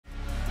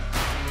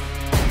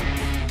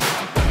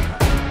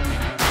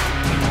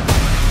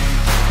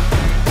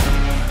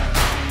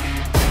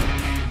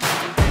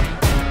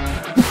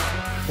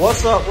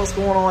What's up? What's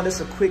going on?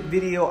 This is a quick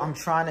video. I'm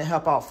trying to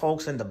help out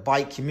folks in the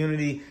bike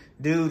community.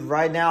 Dude,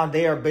 right now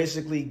they are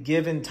basically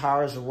giving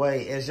tires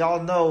away. As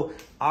y'all know,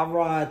 I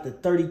ride the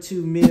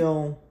 32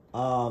 mil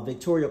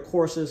Vittoria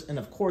Corsas, and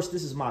of course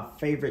this is my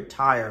favorite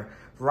tire.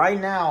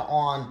 Right now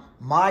on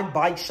my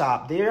bike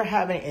shop, they're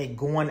having a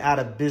going out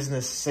of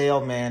business sale,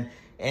 man.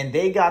 And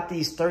they got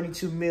these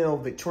 32 mil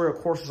Vittoria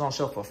Corsas on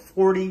sale for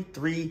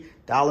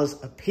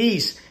 $43 a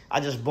piece.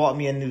 I just bought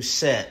me a new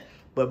set.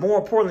 But more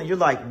importantly, you're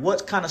like,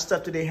 what kind of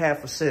stuff do they have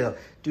for sale?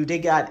 Dude, they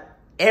got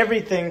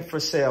everything for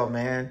sale,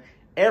 man.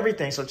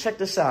 Everything. So check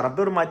this out. I'm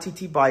building my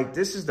TT bike.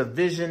 This is the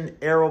Vision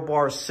Aero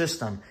Bar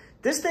system.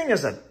 This thing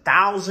is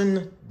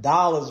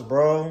 $1,000,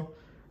 bro.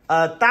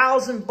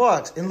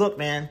 $1,000. And look,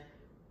 man,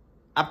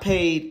 I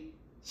paid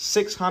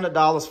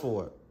 $600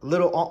 for it. A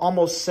little,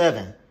 almost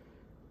 $700.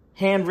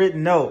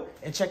 Handwritten note.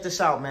 And check this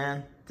out,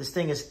 man. This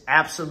thing is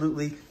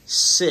absolutely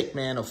sick,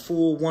 man. A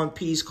full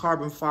one-piece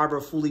carbon fiber,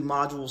 fully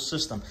modular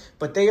system.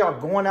 But they are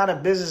going out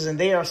of business and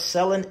they are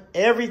selling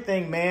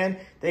everything, man.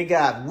 They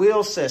got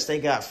wheel sets. They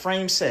got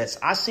frame sets.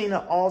 I seen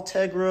an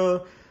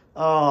Altegra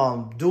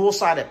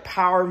dual-sided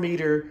power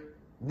meter,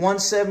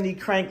 170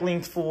 crank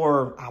length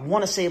for, I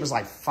want to say it was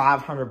like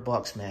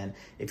 $500, man.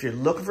 If you're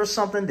looking for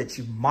something that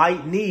you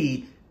might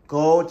need,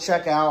 go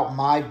check out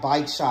my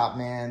bike shop,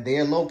 man. They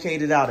are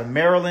located out in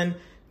Maryland.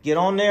 Get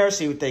on there,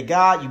 see what they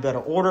got. You better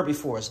order it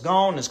before it's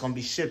gone. It's going to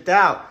be shipped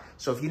out.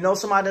 So if you know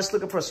somebody that's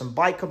looking for some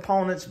bike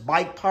components,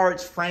 bike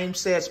parts, frame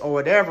sets, or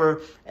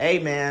whatever, hey,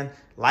 man,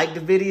 like the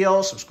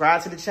video,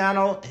 subscribe to the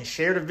channel, and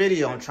share the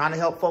video. I'm trying to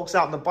help folks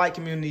out in the bike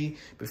community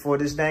before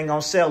this dang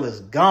on sale is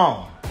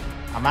gone.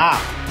 I'm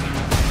out.